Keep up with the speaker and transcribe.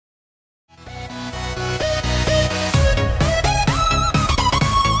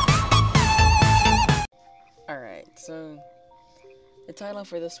The title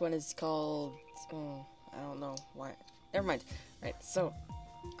for this one is called, oh, I don't know why. Never mind. Right, so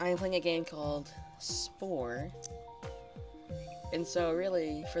I'm playing a game called Spore. And so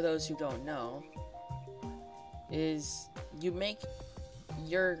really, for those who don't know, is you make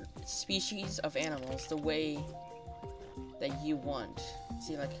your species of animals the way that you want.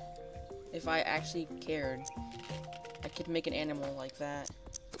 See, like, if I actually cared, I could make an animal like that,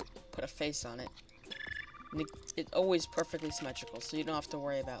 put a face on it, and it's always perfectly symmetrical, so you don't have to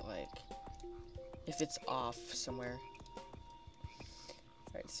worry about, like, if it's off somewhere.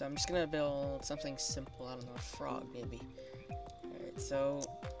 Alright, so I'm just gonna build something simple, I don't know, a frog, maybe. Alright, so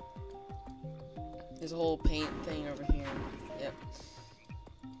there's a whole paint thing over here. Yep.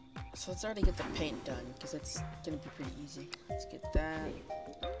 So let's already get the paint done, because it's gonna be pretty easy. Let's get that.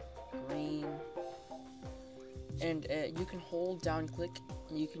 Green. And you can hold down click,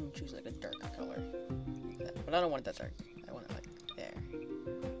 and you can choose like a darker color. Like that. But I don't want it that dark. I want it like there.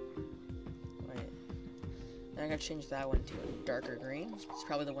 Wait. Now I gotta change that one to a darker green. It's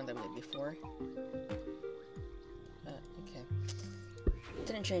probably the one that we did before. Okay.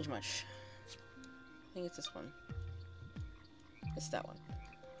 Didn't change much. I think it's this one. It's that one.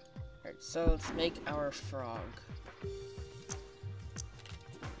 Alright, so let's make our frog.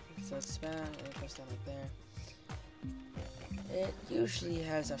 So it's about, it goes down like there. It usually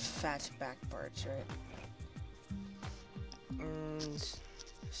has a fat back part, right? And let's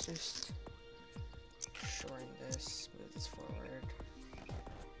just shorten this, move this forward.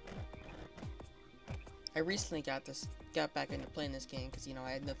 I recently got back into playing this game because, you know,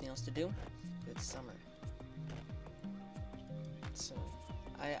 I had nothing else to do. It's summer. So,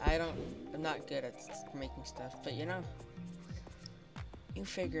 I'm not good at making stuff, but you know, you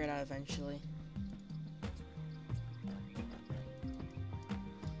figure it out eventually.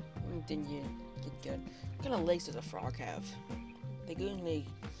 And then you get good. What kind of legs does a frog have? They usually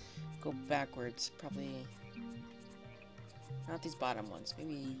go backwards, probably. Not these bottom ones,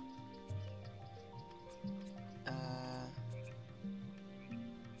 maybe.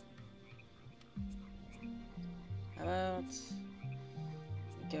 How about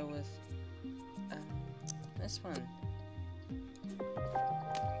we go with this one?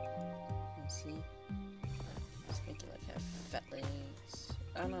 Let's see. Let's make it like have fat legs.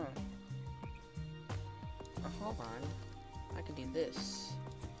 Oh no. Oh, hold on. I can do this.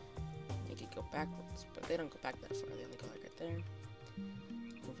 Make it go backwards, but they don't go back that far. They only go like right there.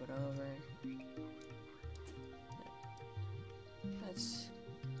 Move it over. Let's.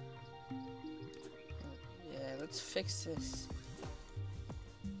 Yeah, let's fix this.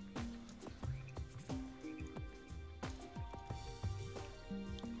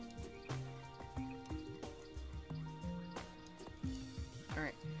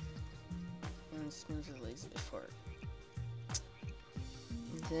 Alright. And smooth the legs a bit forward.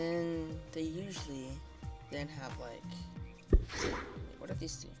 And then they usually then have like. Wait, what are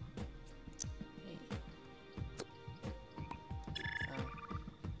these two?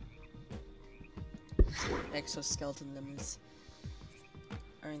 Exoskeleton limbs.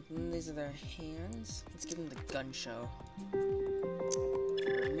 Alright, then these are their hands. Let's give them the gun show.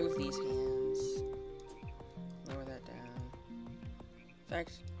 Remove these hands. Lower that down. In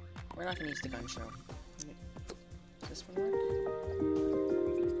fact, we're not gonna use the gun show. Does this one work?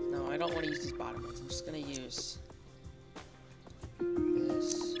 No, I don't want to use these bottom ones. I'm just gonna use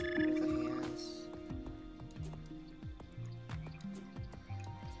this with the hands.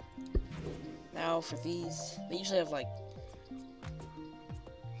 Now for these, they usually have like,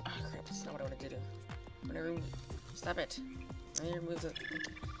 oh crap, that's not what I want to do. I'm gonna remove, stop it. I'm gonna remove the,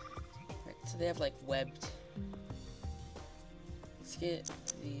 right, so they have like webbed. Let's get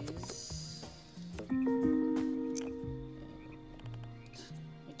these. And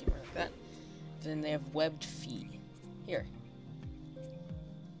make it more like that. Then they have webbed feet. Here. Are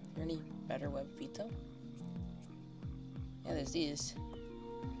there any better webbed feet though? Yeah, there's these.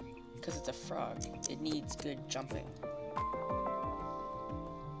 Because it's a frog, it needs good jumping.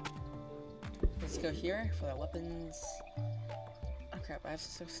 Let's go here for the weapons. Oh crap, I have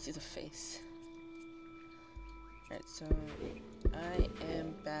to do the face. Alright, so I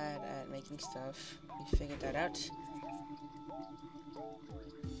am bad at making stuff. We figured that out.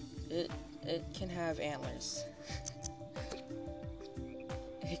 It can have antlers.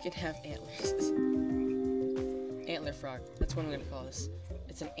 It can have antlers. Antler frog, that's what I'm gonna call this.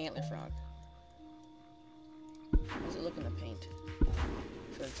 It's an antler frog. How does it look in the paint?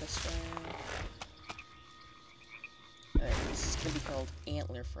 For the test drive. Alright, this is gonna be called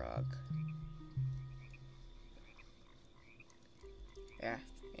Antler Frog. Yeah,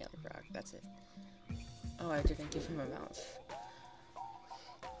 Antler Frog, that's it. Oh, I didn't give him a mouth.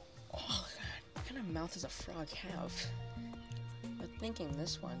 Oh god, what kind of mouth does a frog have? I'm thinking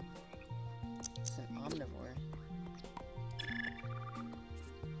this one. It's an omnivore.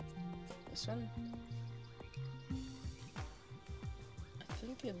 This one? I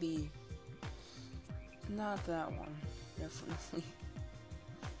think it'd be not that one. Definitely.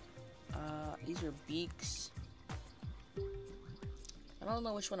 These are beaks. I don't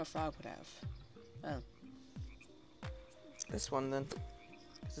know which one a frog would have. Oh. This one then.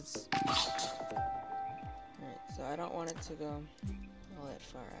 'Cause it's... Alright, so I don't want it to go all that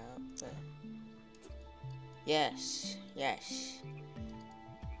far out, but... Yes, yes.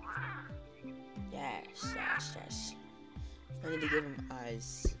 Yes, yes, yes. I need to give him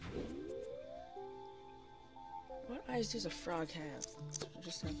eyes. What eyes does a frog have?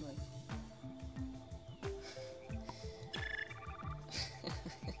 Just have like...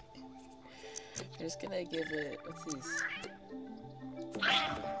 I'm just gonna give it... What's these?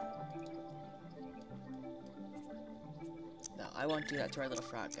 No, I won't do that to our little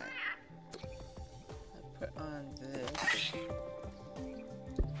frog guy. I put on this.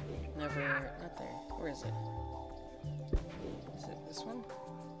 Never... Not there. Where is it? Is it this one?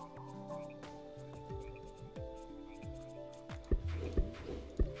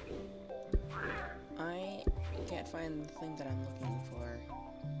 I can't find the thing that I'm looking for.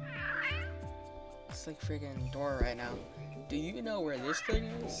 It's like friggin' door right now. Do you know where this thing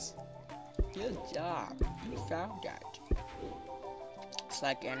is? Good job. You found that. It's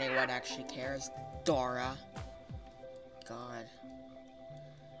like anyone actually cares, Dora. God.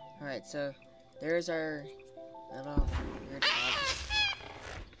 Alright, so there's our little weird dog.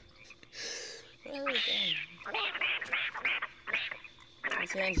 Where are we going?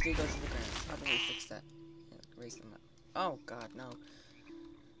 His hands do go to the ground. How do we fix that? Yeah, raise them up. Oh god, no.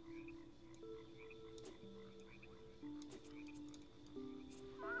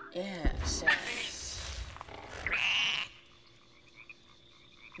 Yes, yes.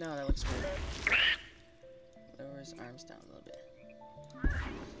 No, that looks weird. Lower his arms down a little bit.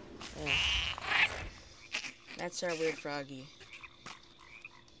 Yeah. That's our weird froggy.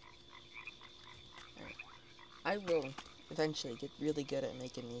 Alright. I will eventually get really good at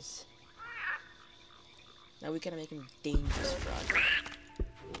making these. Now we gotta make him dangerous frog.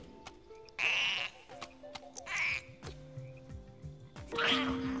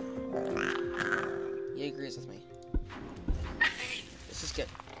 He agrees with me. This is good.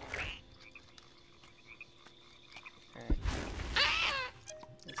 Alright.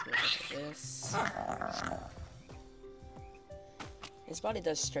 Let's go with this. His body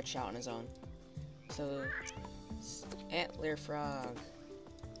does stretch out on his own. So, Antler frog.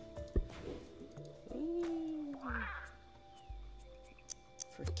 Ooh.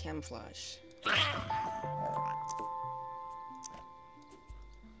 For camouflage.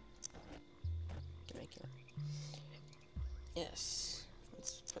 Yes.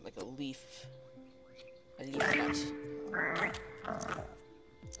 Let's put like a leaf. A leaf cut.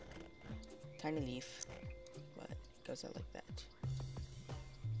 Tiny leaf. But it goes out like that.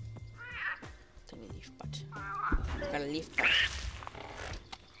 Tiny leaf butt. Got a leaf butt.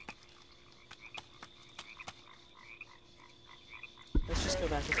 Let's just go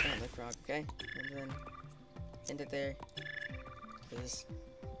back to Antler frog, okay? And then end it there. Because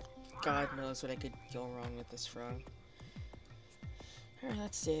God knows what I could go wrong with this frog. Alright,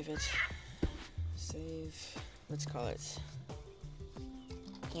 let's save it. Save. Let's call it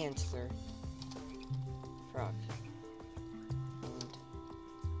Antler frog.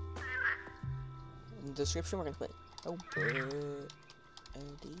 And in the description, we're gonna put oh,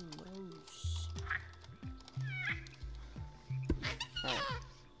 and he knows. Alright.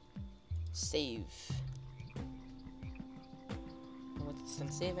 Save. And once it's done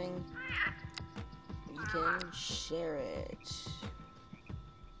saving, we can share it.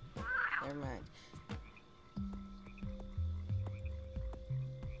 Never mind.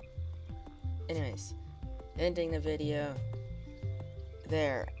 Anyways, ending the video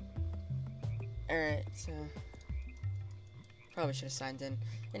there. Alright, so probably should have signed in.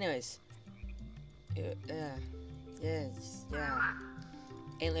 Anyways, yes, yeah.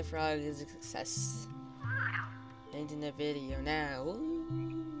 Antler frog is a success. Ending the video now.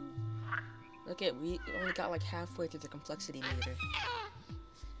 Ooh. Look at, we only got like halfway through the complexity meter.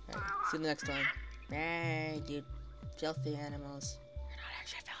 Alright, see you next time. Bye, dude. Filthy animals. You're not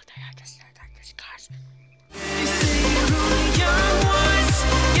actually filthy, I just said that just cause.